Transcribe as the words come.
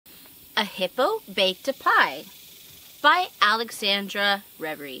A Hippo Baked a Pie by Alex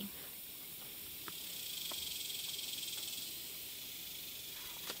Reverie.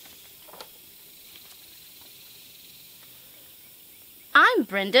 I'm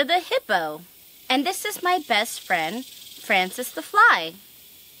Brenda the Hippo, and this is my best friend, Francis the Fly.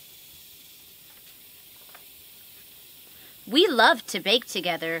 We loved to bake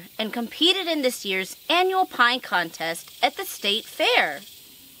together and competed in this year's annual pie contest at the state fair.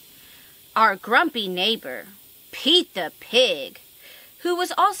 Our grumpy neighbor, Pete the Pig, who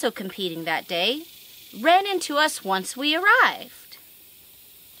was also competing that day, ran into us once we arrived.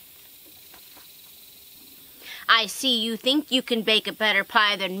 "I see you think you can bake a better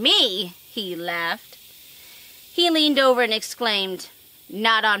pie than me," he laughed. He leaned over and exclaimed,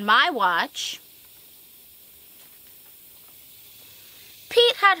 "Not on my watch."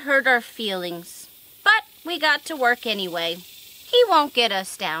 Pete had hurt our feelings, but we got to work anyway. He won't get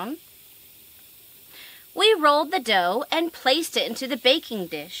us down. We rolled the dough and placed it into the baking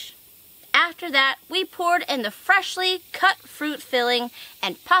dish. After that, we poured in the freshly cut fruit filling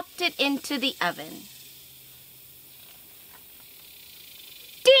and popped it into the oven.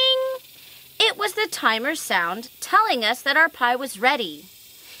 Ding! It was the timer sound telling us that our pie was ready.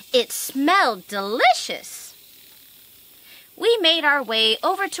 It smelled delicious. We made our way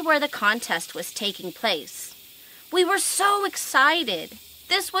over to where the contest was taking place. We were so excited.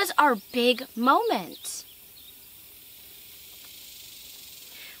 This was our big moment.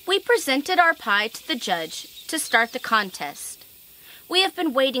 We presented our pie to the judge to start the contest. We have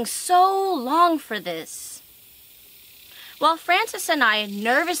been waiting so long for this. While Francis and I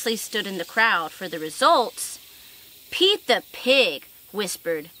nervously stood in the crowd for the results, Pete the Pig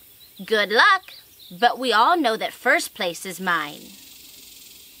whispered, "Good luck, but we all know that first place is mine."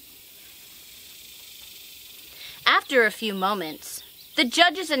 After a few moments, the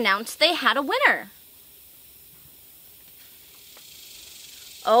judges announced they had a winner.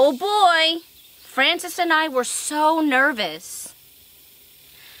 Oh boy, Francis and I were so nervous.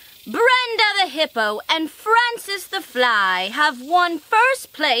 Brenda the Hippo and Francis the Fly have won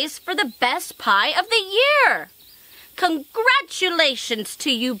first place for the best pie of the year. Congratulations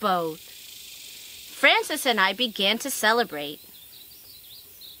to you both. Francis and I began to celebrate.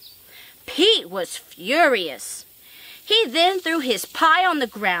 Pete was furious. He then threw his pie on the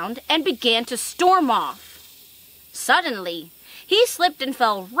ground and began to storm off. Suddenly, he slipped and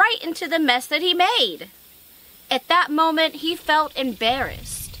fell right into the mess that he made. At that moment, he felt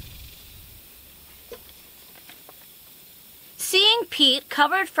embarrassed. Seeing Pete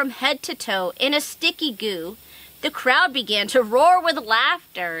covered from head to toe in a sticky goo, the crowd began to roar with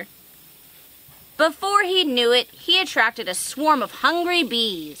laughter. Before he knew it, he attracted a swarm of hungry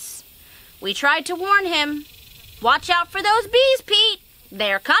bees. We tried to warn him. "Watch out for those bees, Pete.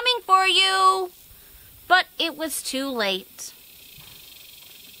 They're coming for you." But it was too late.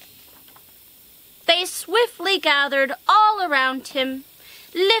 They swiftly gathered all around him,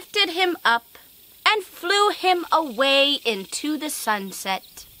 lifted him up, and flew him away into the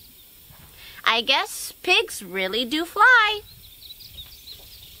sunset. I guess pigs really do fly.